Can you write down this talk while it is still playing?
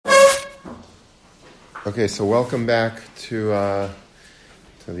Okay, so welcome back to the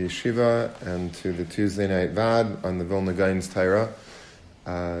yeshiva and to the Tuesday night vad on the Vilna Gaon's Torah.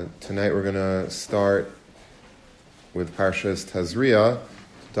 Tonight we're going to start with Parshas Tazria,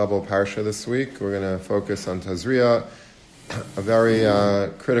 double Parsha this week. We're going to focus on Tazria, a very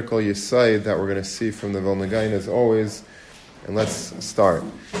critical yesod that we're going to see from the Vilna Gaon as always. And let's start.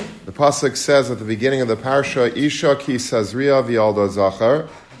 The pasuk says at the beginning of the Parsha, Isha ki Tazria v'yalda zachar.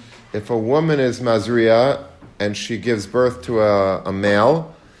 If a woman is Mazriya and she gives birth to a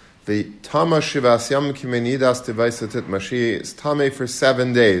male, the Tama Shivas Yam Kimenidas Devaisatit Mashi is Tame for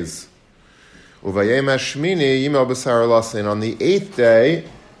 7 days. Uvayem Shmini Yimel B'Sar Lasin. On the 8th day,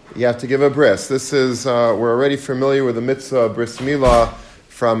 you have to give a bris. This is, we're already familiar with the mitzvah of bris milah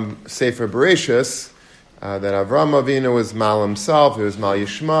from Sefer Bereshis, that Avraham Avinu was Mal himself, he was Mal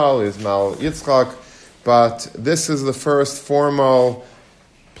Yishmael, he was Mal Yitzchak, but this is the first formal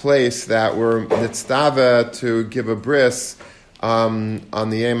place that we're nitztava to give a bris on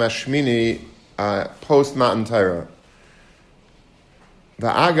the Yom HaShmini post Matan Torah.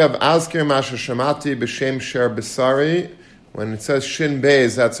 Va'agav azkir masha shamati b'shem sher b'sari. When it says shin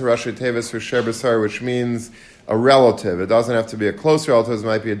beis, that's a Rashi Tevis for sher b'sari, which means a relative. It doesn't have to be a close relative; it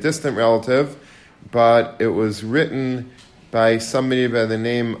might be a distant relative. But it was written by somebody by the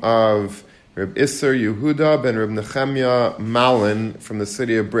name of Reb Isser Yehuda ben Reb Nechemya Malin from the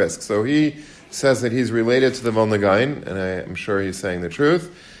city of Brisk. So he says that he's related to the Vilna Gaon, and I'm sure he's saying the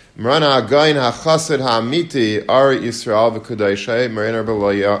truth. Marana Gaon HaChassid HaAmiti Ar Yisrael v'Kudayshay Marina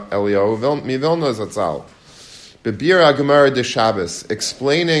Eliyahu Mi Vilna Zatzal. Bebira Gemara de Shabbos,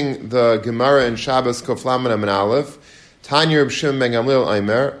 explaining the Gemara in Shabbos Koflamen Amin Aleph, Tanya Reb Shimon ben Gamliel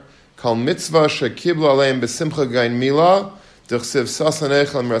Aimer, Kal Mitzvah Shekiblu Aleim B'Simcha Gaon Milah, a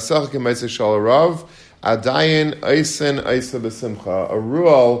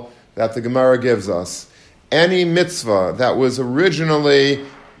rule that the Gemara gives us. Any mitzvah that was originally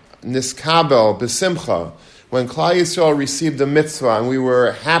niskabel b'simcha, when Klal Yisrael received the mitzvah and we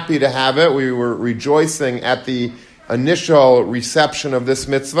were happy to have it, we were rejoicing at the initial reception of this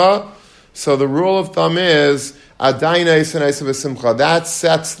mitzvah, so the rule of thumb is adayin eisen eisa b'simcha. That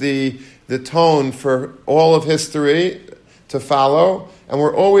sets the tone for all of history to follow, and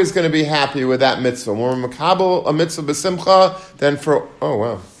we're always going to be happy with that mitzvah. When we're makabel a mitzvah b'simcha, then for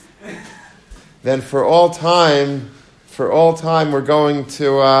all time we're going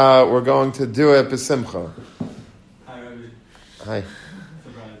to do it b'simcha. Hi, Rabbi. Hi.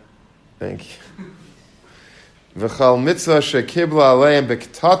 Surprise. Thank you. V'chal mitzvah shekibla aleim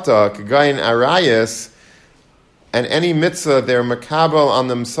b'ktata k'gayin arayis, and any mitzvah they're makabel on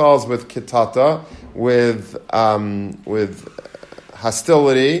themselves with kitata, with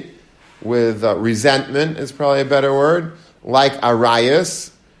hostility, with resentment is probably a better word, like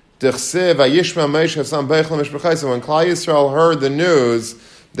arayas. When Klal Yisrael heard the news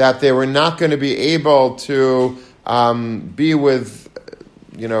that they were not going to be able to be with,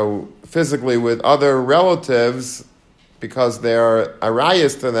 physically with other relatives because they are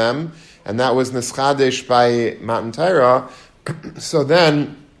arayas to them, and that was nischadesh by Matan Torah, so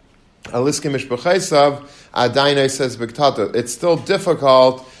then Aliskim Mishbachaisav, Adainai says Biktata. It's still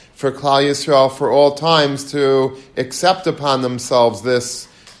difficult for Klal Yisrael for all times to accept upon themselves this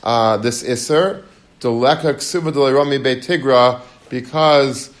Isser, Deleka Ksuva Delerami Beit Tigra,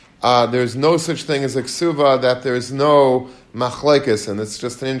 because there's no such thing as a Ksuva, that there's no Machlekes. And it's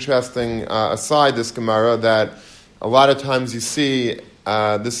just an interesting aside, this Gemara, that a lot of times you see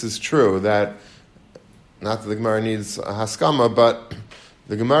this is true, that not that the Gemara needs a Haskama, but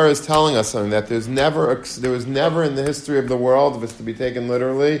the Gemara is telling us something, that there was never in the history of the world, if it's to be taken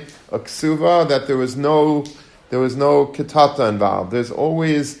literally, a ksuva, that there was no kitata involved. There's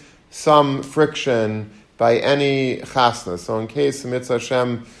always some friction by any chasna. So in case Mitzvah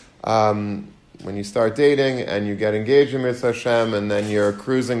Hashem, when you start dating and you get engaged in Mitzvah Hashem, and then you're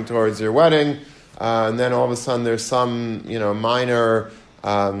cruising towards your wedding, and then all of a sudden there's some minor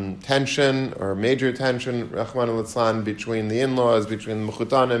tension or major tension, Rahman al-Litzlan, between the in-laws, between the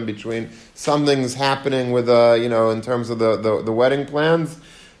mechutanim, between something's happening with in terms of the wedding plans.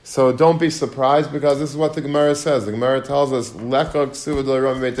 So don't be surprised, because this is what the Gemara says. The Gemara tells us, Lecha ksuva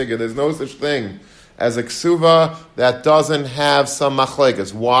d'leiram beitigah. There's no such thing as a ksuva that doesn't have some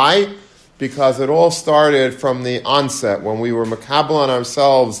machlekas. Why? Because it all started from the onset, when we were makabel on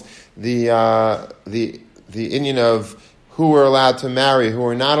ourselves the inyan of who were allowed to marry, who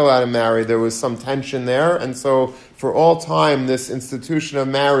were not allowed to marry. There was some tension there, and so for all time, this institution of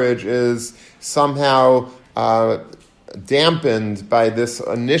marriage is somehow dampened by this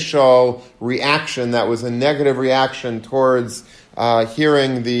initial reaction that was a negative reaction towards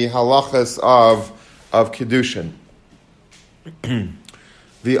hearing the halachas of of Kiddushin.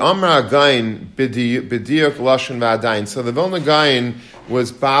 The Amra Gaon b'diuk lashon v'adayin. So the Vilna Gaon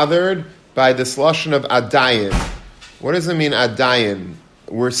was bothered by this lashon of adayin. What does it mean adayin?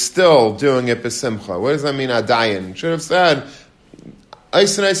 We're still doing it b'simcha. What does that mean adayin? Should have said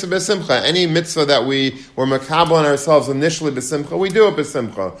Eisen b'simcha. Any mitzvah that we were makabel on ourselves initially b'simcha, we do it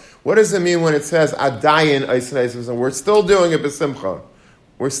b'simcha. What does it mean when it says adayin eisen b'simcha? We're still doing it b'simcha.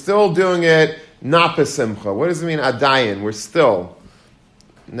 We're still doing it not b'simcha. What does it mean adayin? We're still.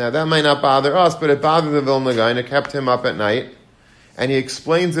 Now that might not bother us, but it bothered the Vilna Gaon. It kept him up at night, and he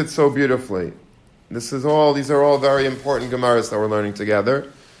explains it so beautifully. These are all very important gemaras that we're learning together.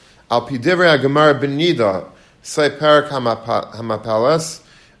 Al pidivra gemara benida say perak hamapelas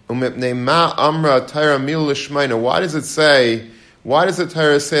umipnei ma amra Torah mila lishmeina. Why does the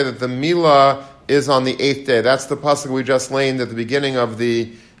Torah say that the mila is on the 8th day? That's the pasuk we just learned at the beginning of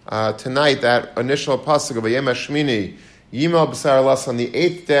the tonight. That initial pasuk of Yom Hashmini. Yimel b'sar las on the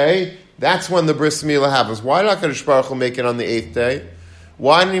 8th day, that's when the bris milah happens. Why did HaKadosh Baruch Hu make it on the 8th day?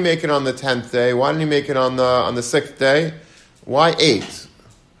 Why didn't he make it on the 10th day? Why didn't he make it on the 6th day? Why 8?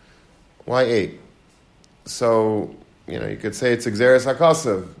 Why 8? So, you could say it's Exeris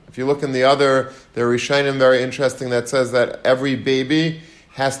HaKasav. If you look in the Rishonim, very interesting, that says that every baby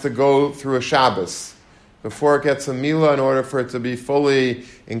has to go through a Shabbos. Before it gets a milah, in order for it to be fully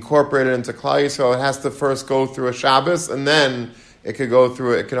incorporated into Klal Yisrael, it has to first go through a Shabbos, and then it could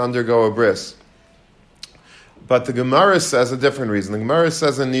undergo a bris. But the Gemara says a different reason. The Gemara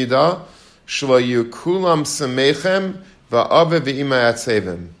says in Nida, Shlo kulam semechem va'ave v'ima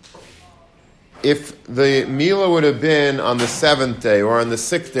yatzevim. If the milah would have been on the 7th day, or on the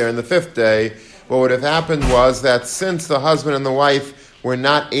 6th day, or on the 5th day, what would have happened was that since the husband and the wife were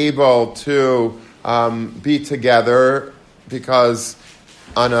not able to be together, because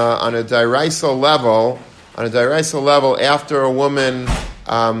on a diraisal level, after a woman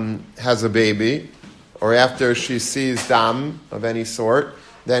has a baby, or after she sees dam of any sort,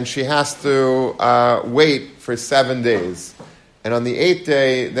 then she has to wait for 7 days. And on the 8th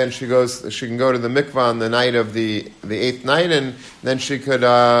day, then she can go to the mikvah on the night of the 8th night, and then she could,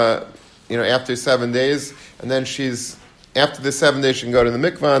 after 7 days, and then after the 7 days, she can go to the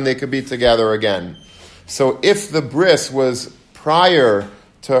mikvah, and they could be together again. So if the bris was prior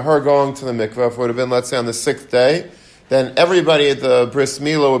to her going to the mikvah, if it would have been, let's say, on the 6th day, then everybody at the bris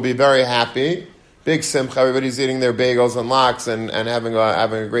milah would be very happy. Big simcha, everybody's eating their bagels and lox and having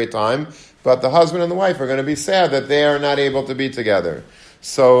a great time. But the husband and the wife are going to be sad that they are not able to be together.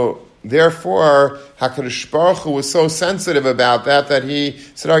 So therefore, HaKadosh Baruch Hu was so sensitive about that he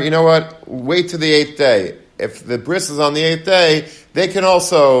said, all right, you know what? Wait to the 8th day. If the bris is on the 8th day, they can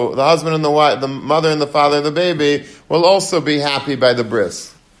also, the husband and the wife, the mother and the father of the baby, will also be happy by the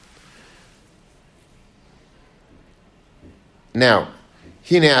bris. Now,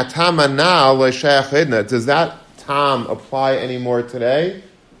 does that tam apply anymore today?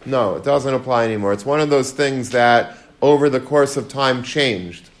 No, it doesn't apply anymore. It's one of those things that over the course of time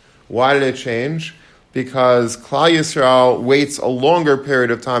changed. Why did it change? Because Klal Yisrael waits a longer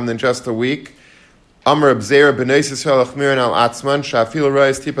period of time than just a week. Even if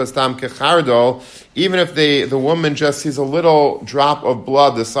the woman just sees a little drop of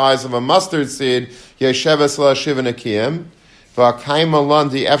blood the size of a mustard seed, anyway,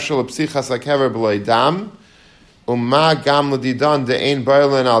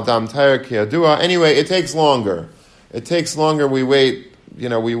 it takes longer. We wait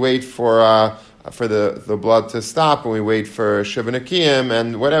for the blood to stop, and we wait for Shiva Nekiyim,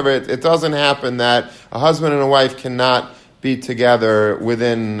 and whatever. It doesn't happen that a husband and a wife cannot be together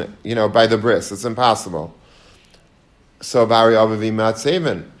within, by the bris. It's impossible. So Vari Avavi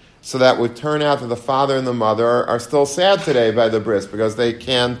Matzevin. So that would turn out that the father and the mother are still sad today by the bris, because they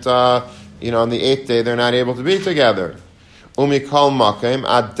can't, on the 8th day, they're not able to be together. Umikol Makim,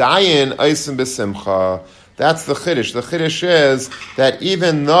 Adayin Eisim B'Simcha. That's the Chiddush. The Chiddush is that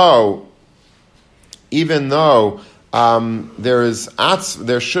even though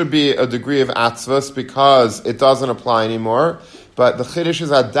there should be a degree of atzvus because it doesn't apply anymore, but the Chiddush is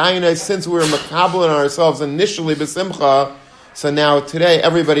Adayin, since we were makabel in ourselves initially B'Simcha, so now today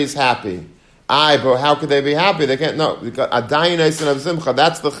everybody's happy. But how could they be happy? They can't. No, Adayin Eisin of Simcha.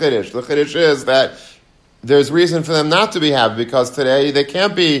 That's the Chiddush. The Chiddush is that there's reason for them not to be happy, because today they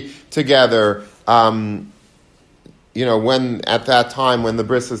can't be together. When at that time when the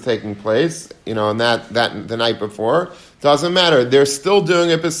bris is taking place, and that the night before, doesn't matter. They're still doing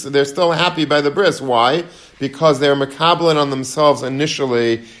it. They're still happy by the bris. Why? Because they're makablin on themselves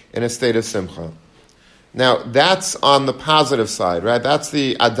initially in a state of simcha. Now, that's on the positive side, right? That's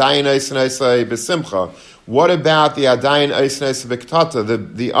the Adayin Eisen Eisai B'Simcha. What about the Adayin Eisen Eisai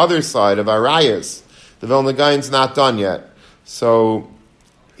B'Ktata, the other side of Arayas? The Vilna Gaon's not done yet. So,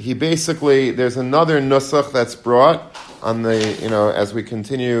 he basically, there's another nusach that's brought on the, as we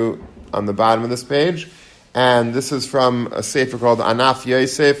continue on the bottom of this page. And this is from a sefer called Anaf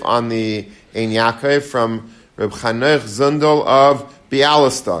Yosef on the Ein Yaakov from Reb Chanoch Zundel of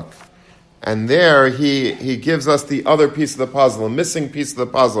Bialystok. And there he gives us the other piece of the puzzle, a missing piece of the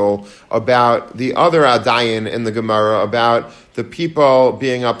puzzle about the other Adayin in the Gemara, about the people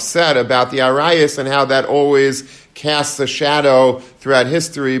being upset about the Arayas and how that always casts a shadow throughout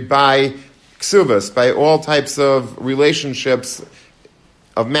history by ksuvas, by all types of relationships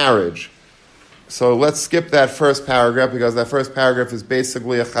of marriage. So let's skip that first paragraph because that first paragraph is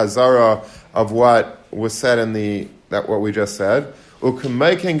basically a chazara of what was said in what we just said. The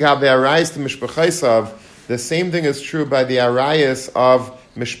same thing is true by the arayas of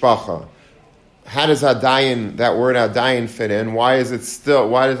mishpacha. How does adayin, that word adayin, fit in? Why does it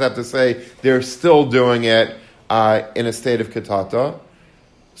have to say they're still doing it in a state of ketata?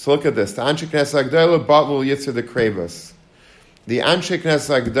 So look at this. The Anshe Knesset Agdala batul yitzur the kravus. The Anshe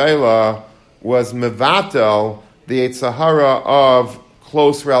Knesset Agdala was mevatel the Yitzhahara of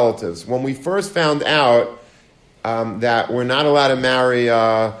close relatives. When we first found out that we're not allowed to marry,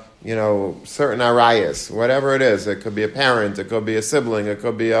 certain arayas, whatever it is. It could be a parent, it could be a sibling, it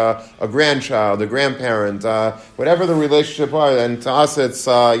could be a grandchild, a grandparent, whatever the relationship was. And to us, it's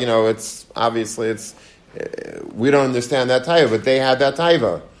we don't understand that taiva, but they had that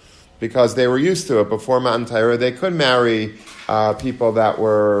taiva because they were used to it before Matan Torah. They could marry people that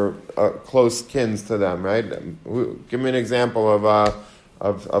were close kins to them, right? Give me an example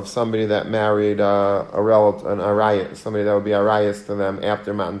of somebody that married a relative, an arayas, somebody that would be arayas to them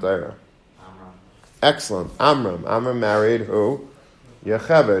after Matan Torah. Amram. Excellent. Amram. Amram married who?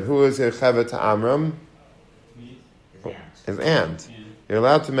 Yocheved. Who is Yocheved to Amram? His aunt. Yeah. You're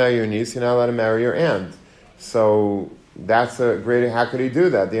allowed to marry your niece. You're not allowed to marry your aunt. So that's a great. How could he do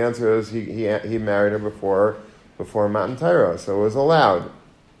that? The answer is he married her before Matan Torah, so it was allowed.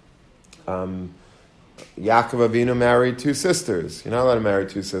 Yaakov Avinu married two sisters. You're not allowed to marry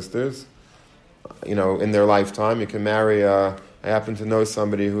two sisters. In their lifetime, you can marry. I happen to know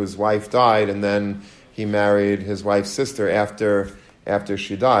somebody whose wife died, and then he married his wife's sister after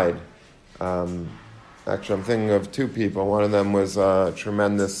she died. Actually, I'm thinking of two people. One of them was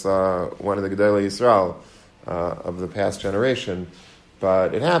tremendous, one of the Gedolei Yisrael of the past generation.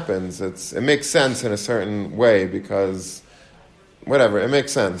 But it happens. It makes sense in a certain way because, whatever, it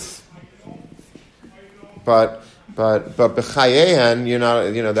makes sense. But b'chayehan, you're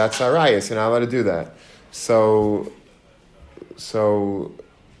not, that's arayas. You're not allowed to do that.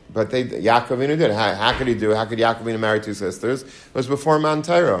 But Yaakov Avinu did. How could he do? How could Yaakov Avinu marry two sisters? It was before Matan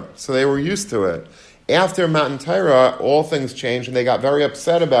Torah, so they were used to it. After Matan Torah, all things changed, and they got very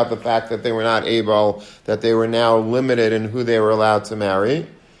upset about the fact that they were not able, that they were now limited in who they were allowed to marry.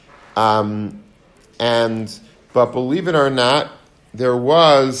 But believe it or not, there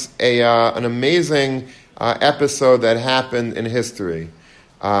was an amazing episode that happened in history.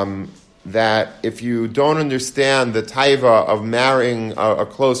 That if you don't understand the taiva of marrying a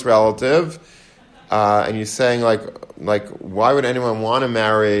close relative, and you're saying like why would anyone want to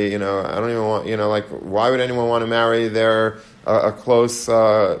marry? I don't even want. Why would anyone want to marry their a close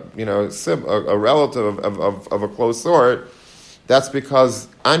a relative of a close sort? That's because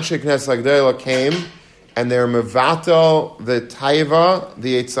Anshe Knesset Agdela came and they're mevatel the taiva,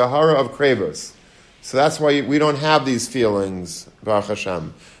 the Yitzhahara of kravus. So that's why we don't have these feelings, Baruch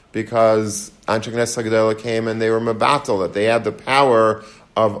Hashem, because Anshe Knesset Agdela came and they were mevatel, that they had the power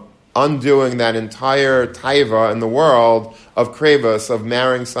of undoing that entire taiva in the world of kravus, of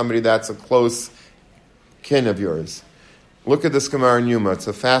marrying somebody that's a close kin of yours. Look at this Gemara in Yuma. It's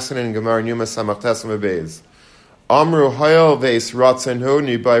a fascinating Gemara in Yuma, Samach Tesam Beis. Amru hayol veis ratzon hu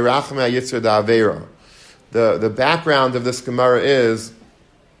ni by rachem hayitzur da'avera. The background of this Gemara is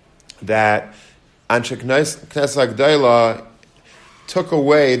that Anshe Knesset Agdela took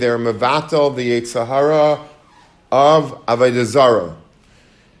away their mevatel, the Yitzhahara of Avodah Zarah.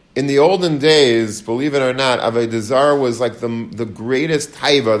 In the olden days, believe it or not, Avodah Zarah was like the greatest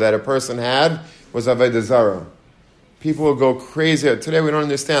taiva that a person had was Avodah Zarah. People would go crazy. Today we don't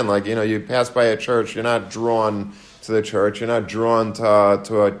understand. You pass by a church, you're not drawn to the church, you're not drawn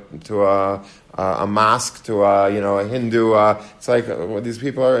to a mosque to a Hindu. It's like these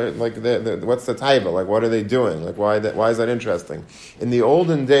people are like, what's the taiva? Like, what are they doing? Like, why is that interesting? In the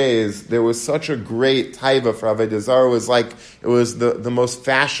olden days, there was such a great taiva for avodah zarah. It was the most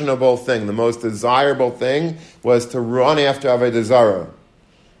fashionable thing, the most desirable thing was to run after avodah zarah.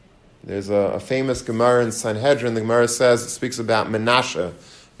 There's a famous Gemara in Sanhedrin. The Gemara speaks about Menashe.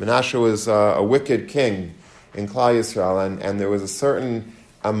 Menashe was a wicked king in Klal Yisrael, and there was a certain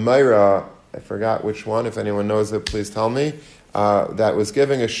Amira, I forgot which one, if anyone knows it, please tell me, that was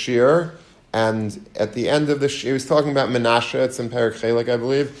giving a shir, and at the end of the shir, he was talking about Menashe, it's in Perek Chelik, I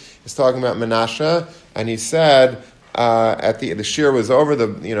believe, he's talking about Menashe, and he said, at the shir was over,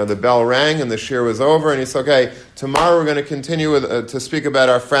 the bell rang, and the shir was over, and he said, okay, tomorrow we're going to continue to speak about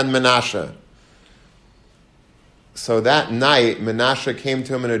our friend Menashe. So that night, Menashe came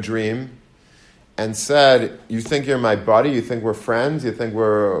to him in a dream, and said, "You think you're my buddy? You think we're friends? You think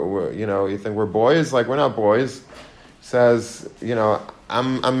you think we're boys? Like, we're not boys." He says,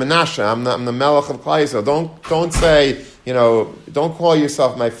 I'm Menashe. I'm the Melech of Klal Yisrael. Don't say, don't call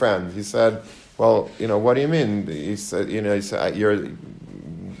yourself my friend. He said, "Well, what do you mean?" He said, you're Menashe.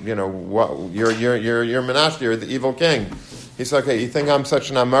 You're the evil king. He said, "Okay, you think I'm such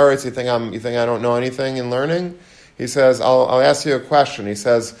an Amoritz? You think I don't know anything in learning?" He says, I'll ask you a question. He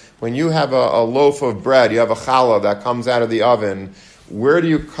says, when you have a loaf of bread, you have a challah that comes out of the oven, where do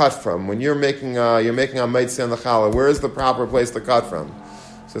you cut from? When you're making a maitzi on the challah, where is the proper place to cut from?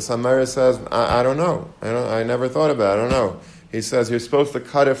 So Samara says, I don't know. I never thought about it. I don't know. He says, you're supposed to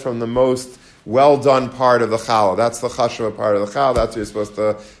cut it from the most well-done part of the challah. That's the chashuvah part of the challah. That's where you're supposed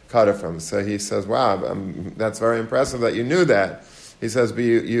to cut it from. So he says, wow, that's very impressive that you knew that. He says, but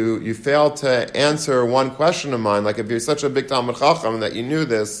you failed to answer one question of mine. Like, if you're such a big Talmud Chacham that you knew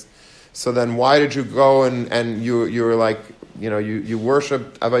this, so then why did you go and you were like, you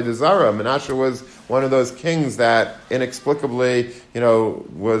worshipped avodah zarah? Menashe was one of those kings that inexplicably,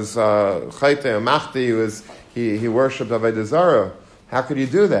 was chayte machti. He worshipped avodah zarah. How could you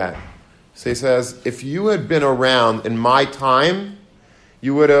do that? So he says, if you had been around in my time,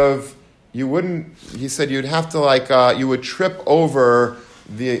 you wouldn't, he said you'd have to you would trip over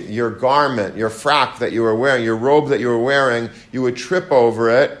your garment, your frock that you were wearing, your robe that you were wearing, you would trip over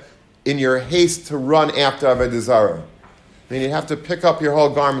it in your haste to run after avodah zarah. I mean, you'd have to pick up your whole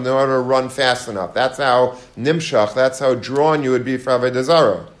garment in order to run fast enough. That's how nimshach, that's how drawn you would be for avodah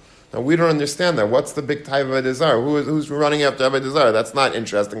zarah. Now, we don't understand that. What's the big type of avodah zarah? Who's running after avodah zarah? That's not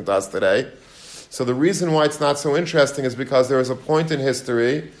interesting to us today. So the reason why it's not so interesting is because there was a point in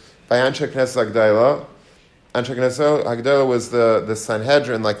history by Anshe Knesset Agdala. Anshe Knesset Agdala was the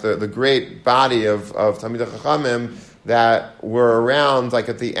Sanhedrin, like the great body of Talmidei Chachamim that were around, like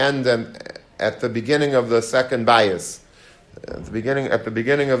at the end and at the beginning of the second Bayis. At the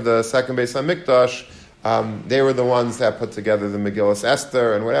beginning of the second Beis Hamikdash, they were the ones that put together the Megillas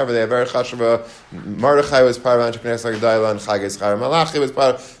Esther and whatever. They had very chashuvah. Mordechai was part of Anshe Knesset Agdala, and Chagei Schar Malachi was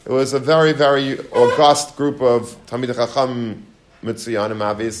part of. It was a very, very august group of Talmidei Chacham Mitziyanim,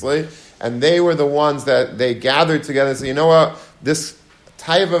 obviously, and they were the ones that they gathered together and said, you know what, this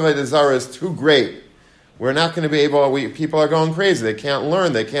type of avodah zarah is too great. We're not going to be able. People are going crazy. They can't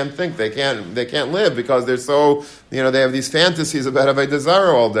learn. They can't think. They can't live because they're so. They have these fantasies about avodah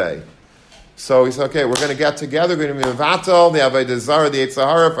zarah all day. So he said, okay, we're going to get together. We're going to be mevatel the avodah zarah, the Yetzer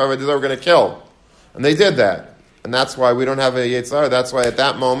Hara for avodah zarah. We're going to kill, and they did that, and that's why we don't have a Yetzer Hara. That's why at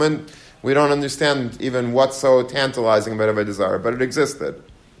that moment we don't understand even what's so tantalizing about avodah zarah, but it existed.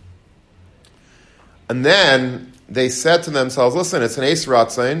 And then they said to themselves, listen, it's an Eis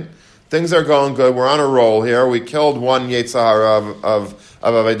Ratzain. Things are going good. We're on a roll here. We killed one Yetzer Hara of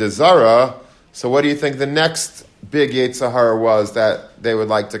avodah zarah. So what do you think the next big Yetzer Hara was that they would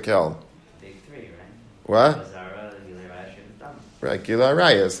like to kill? Big three, right? What? Zara, Gilei Raya, Shem, Right, Gilei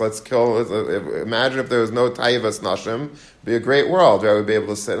Rayas. Let's kill. Imagine if there was no Taivas Nashim. It'd be a great world. Right? We'd be able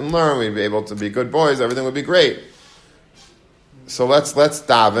to sit and learn. We'd be able to be good boys. Everything would be great. So let's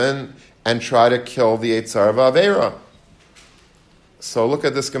daven and try to kill the Yetzer Hara of Aveira. So look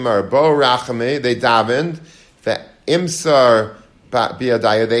at this Gemara. Bo Rachami, they davened. The Imsar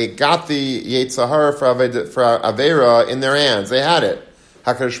Biadaya, they got the Yetzer Hara for Aveira in their hands. They had it.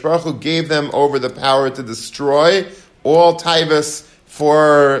 HaKadosh Baruch Hu gave them over the power to destroy all taivas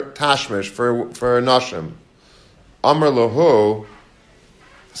for Tashmish, for Nashim. Amr Lahu,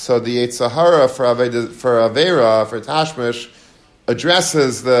 so the Yetzer Hara for Aveira, for Tashmish,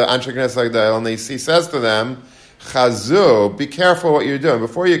 addresses the Anshe Knesset Agdala, and he says to them, Chazu, be careful what you're doing.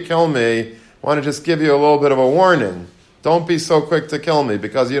 Before you kill me, I want to just give you a little bit of a warning. Don't be so quick to kill me,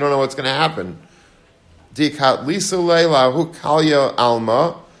 because you don't know what's going to happen. Dikat lisu lahu kalya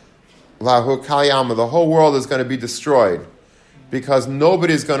alma. lahu kalyama, the whole world is going to be destroyed because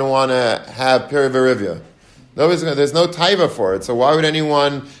nobody's going to want to have perivirivia. There's no taiva for it. So why would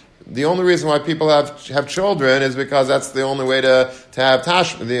anyone? The only reason why people have children is because that's the only way to have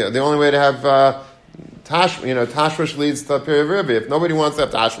tash. The only way to have tashmish leads to perivirivia. If nobody wants to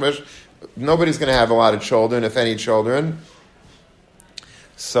have tashmish, nobody's going to have a lot of children, if any children.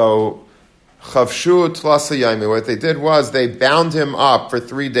 So chavshu tlasa yaimi. What they did was they bound him up for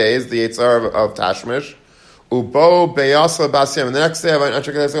 3 days, the Yitzhar of tashmish. Ubo beyasa basyam. And the next day,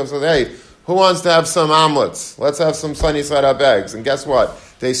 I said, hey, who wants to have some omelets? Let's have some sunny side up eggs. And guess what?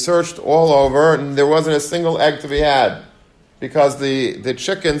 They searched all over, and there wasn't a single egg to be had. Because the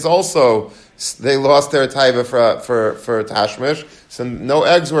chickens also, they lost their taiva for tashmish, so no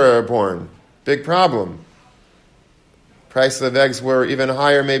eggs were born. Big problem. Prices of eggs were even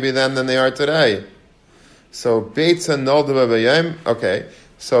higher maybe then than they are today. So, Beitza Nolda B'Yem, okay,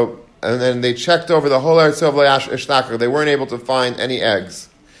 so, and then they checked over the whole Eretz of Ishtakar. They weren't able to find any eggs.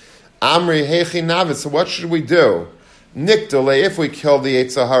 Amri Hechi Navid, so what should we do? Nikdale, if we kill the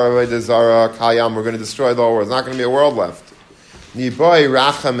Yitzhahara V'Dezara Kalyam, we're going to destroy the whole world. There's not going to be a world left. Niboy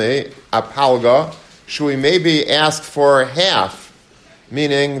Rachame Apalga, should we maybe ask for half?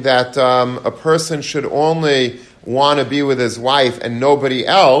 Meaning that a person should only want to be with his wife and nobody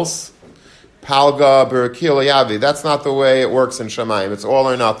else. Palga Berakil Yavi. That's not the way it works in Shamayim. It's all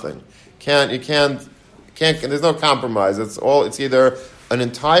or nothing. You can't. There's no compromise. It's either an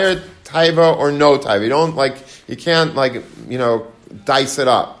entire taiva or no taiva. You can't dice it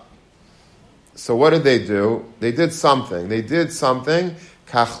up. So what did they do? They did something.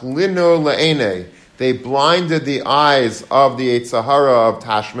 Kachlinu le'ene. They blinded the eyes of the Yitzhahara of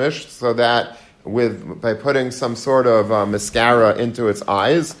Tashmish, so that by putting some sort of mascara into its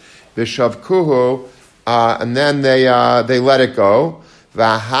eyes, Bishavkuhu, and then they let it go.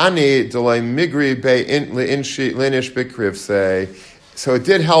 Vahani delay migri be linish bikrivse. So it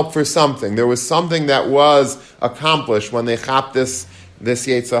did help for something. There was something that was accomplished when they chapped this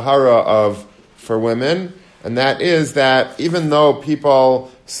Yitzhahara for women, and that is that even though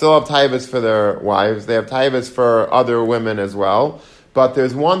people still have taivas for their wives, they have taivas for other women as well, but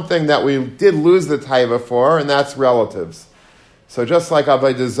there's one thing that we did lose the taiva for, and that's relatives. So just like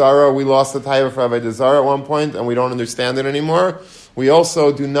Avodah Zarah, we lost the taiva for Avodah Zarah at one point, and we don't understand it anymore, we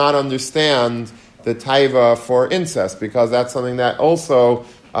also do not understand the taiva for incest, because that's something that also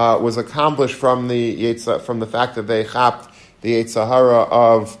was accomplished from the fact that they chapped the Yitzhahara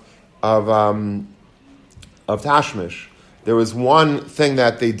of Tashmish. There was one thing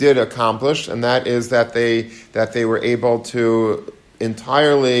that they did accomplish, and that is that they were able to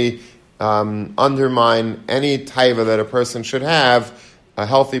entirely undermine any taiva that a person should have, a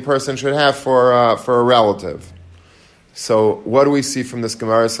healthy person should have for a relative. So what do we see from this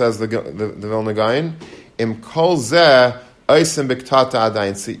Gemara? Says the Vilna Gaon, Im kol zeh oisim biktata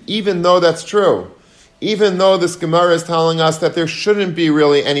adayin. See, even though that's true, even though this Gemara is telling us that there shouldn't be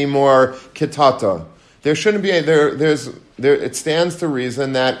really any more kitata, there shouldn't be. It stands to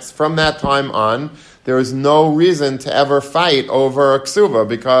reason that from that time on, there is no reason to ever fight over ksuva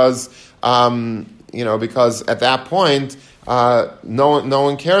because at that point, no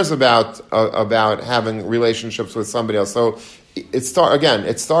one cares about having relationships with somebody else. So it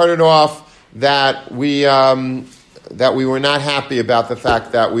started off that we were not happy about the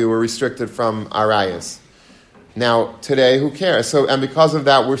fact that we were restricted from arayas. Now today, who cares? So, and because of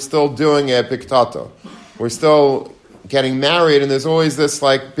that, we're still doing it biktato. We're still getting married, and there's always this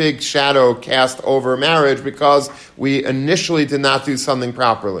big shadow cast over marriage because we initially did not do something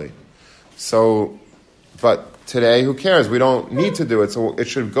properly. So, but today, who cares? We don't need to do it, so it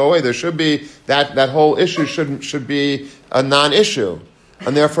should go away. There should be that whole issue should be a non-issue,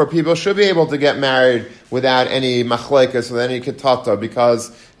 and therefore people should be able to get married without any machlekas, with any kitata,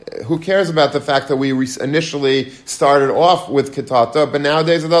 because who cares about the fact that we initially started off with kitata, but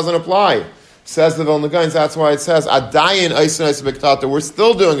nowadays it doesn't apply. Says the Vilna Gaon, that's why it says adayin oisin biktata. We're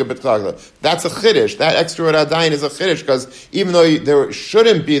still doing a biktata. That's a chiddush. That extra word adayin is a chiddush, because even though there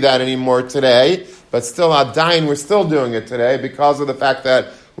shouldn't be that anymore today, but still adayin, we're still doing it today because of the fact that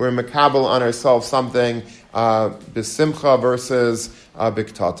we're makabel on ourselves something bisimcha versus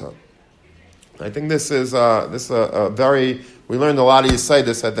biktata. I think this is a very. We learned a lot of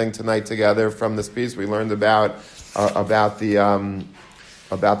Yisaitis, I think, tonight together from this piece. We learned about the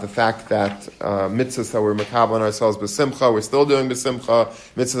fact that mitzvahs that we're makabel on ourselves b'simcha, we're still doing b'simcha.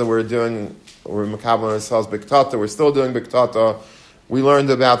 Mitzvahs that we're makabel on ourselves b'ktata, we're still doing b'ktata. We learned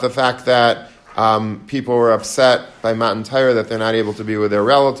about the fact that people were upset by Matan Torah that they're not able to be with their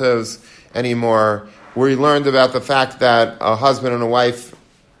relatives anymore. We learned about the fact that a husband and a wife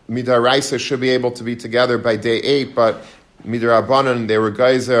Midaraisa should be able to be together by day 8, but Midarabanan, they were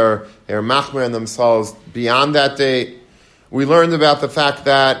geyser, they were machmer in themselves beyond that date. We learned about the fact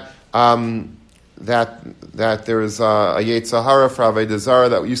that that there is a Yetzer Hara for Avodah Zarah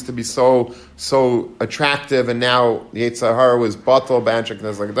that used to be so attractive, and now the Yetzer Hara was batal b'anshek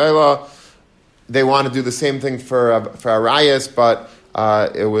nezagdayla. They want to do the same thing for Arayas, but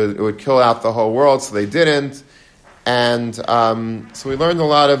it would kill out the whole world, so they didn't. And so we learned a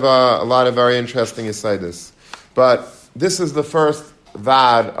lot of very interesting Yisaidis. But this is the first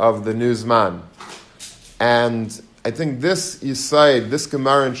vad of the new Zman, and I think this Yisaid, this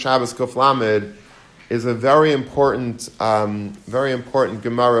Gemara in Shabbos Kuf Lamed, is a very important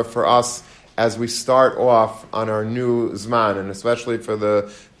Gemara for us as we start off on our new Zman, and especially for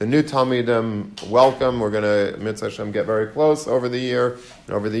the new Talmidim. Welcome. We're going to, Mitzvah Hashem, get very close over the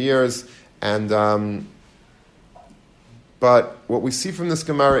years. And but what we see from this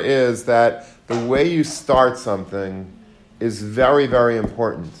Gemara is that the way you start something is very, very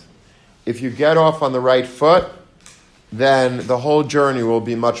important. If you get off on the right foot, then the whole journey will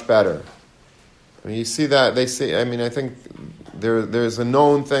be much better. I mean, you see that they say. I mean, I think there's a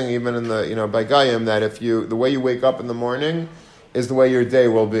known thing even in the by Gaon that the way you wake up in the morning is the way your day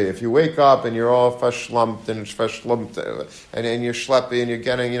will be. If you wake up and you're all verschlumped and you're schleppy and you're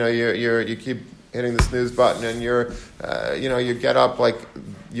getting you keep hitting the snooze button and you get up like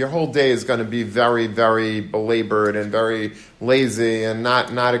your whole day is going to be very, very belabored and very lazy and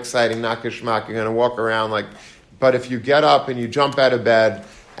not exciting, not geschmack. You're going to walk around like. But if you get up and you jump out of bed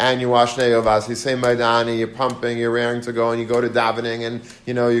and you wash Ne'ovas, you say Maidani, you're pumping, you're raring to go, and you go to davening, and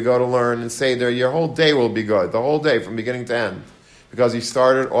you go to learn and say there, your whole day will be good, the whole day from beginning to end, because you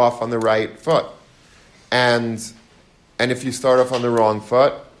started off on the right foot. And if you start off on the wrong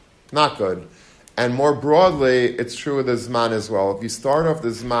foot, not good. And more broadly, it's true with the Zman as well. If you start off the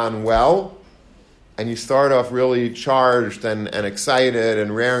Zman well, and you start off really charged and excited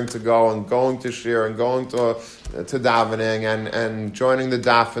and raring to go and going to shir and going to davening and joining the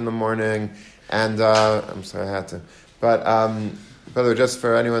daf in the morning, and I'm sorry I had to, but brother, just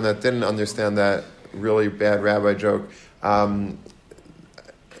for anyone that didn't understand that really bad rabbi joke, I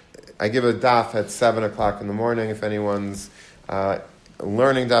give a daf at 7 o'clock in the morning if anyone's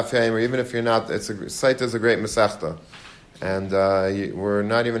learning daf yomi, or even if you're not. Site is a great masechta. And we're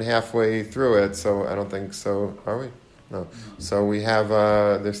not even halfway through it, so I don't think so. Are we? No. So we have,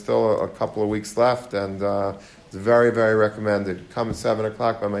 there's still a couple of weeks left, and it's very, very recommended. Come at 7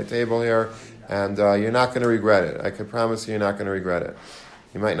 o'clock by my table here, and you're not going to regret it. I can promise you're not going to regret it.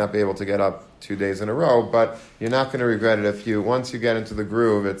 You might not be able to get up 2 days in a row, but you're not going to regret it once you get into the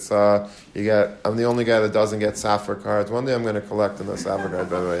groove. I'm the only guy that doesn't get Safra cards. One day I'm going to collect on the Safra card,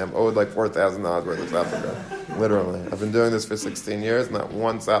 by the way. I'm owed like $4,000 worth of Safra card. Literally. I've been doing this for 16 years, not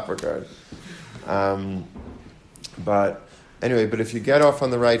one Safra card. But if you get off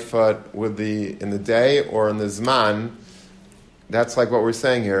on the right foot in the day or in the Zman, that's like what we're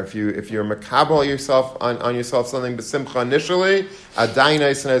saying here. If you're makabel yourself on yourself something b'simcha initially,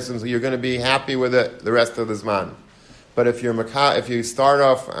 you're going to be happy with it the rest of the zman. But if you start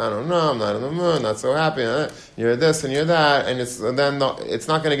off, I don't know, I'm not in the mood, not so happy, you're this and you're that, and it's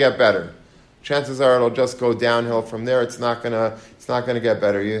not going to get better. Chances are it'll just go downhill from there. It's not going to get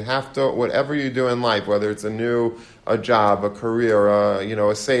better. You have to, whatever you do in life, whether it's a job, a career,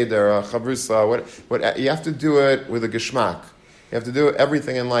 a seder, a chavrusa, what you have to do it with a geschmack. You have to do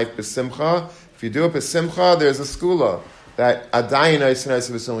everything in life b'simcha. If you do it b'simcha, there's a skula that adayin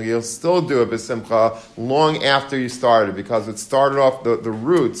b'simcha. You'll still do it b'simcha long after you started, because it started off the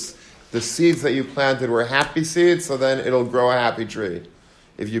roots, the seeds that you planted were happy seeds, so then it'll grow a happy tree.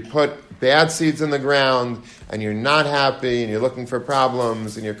 If you put bad seeds in the ground and you're not happy and you're looking for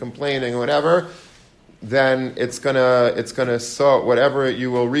problems and you're complaining or whatever, then it's gonna sow whatever you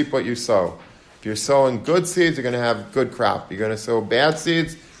will reap what you sow. If you're sowing good seeds, you're going to have good crop. You're going to sow bad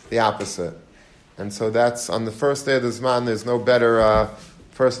seeds, the opposite. And so that's on the first day of the Zman. There's no better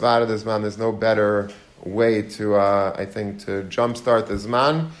first Vad of the Zman. There's no better way to to jumpstart the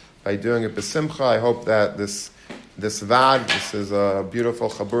Zman by doing it b'simcha. I hope that this Vad, this is a beautiful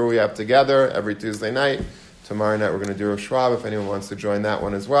chabur we have together every Tuesday night. Tomorrow night we're going to do a Shwab if anyone wants to join that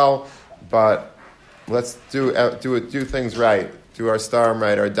one as well. But let's do things right. Do our starim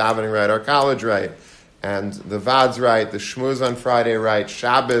right, our davening right, our college right, and the Vad's right, the Shmuz on Friday right,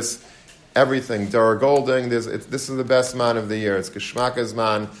 Shabbos, everything. Dora Golding. This is the best man of the year. It's Geschmack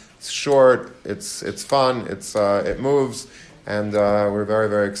Zman. It's short. It's fun. It moves, and we're very,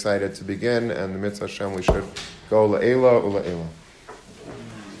 very excited to begin. And the Mitzvah Hashem, we should go la'ela u'la'ela.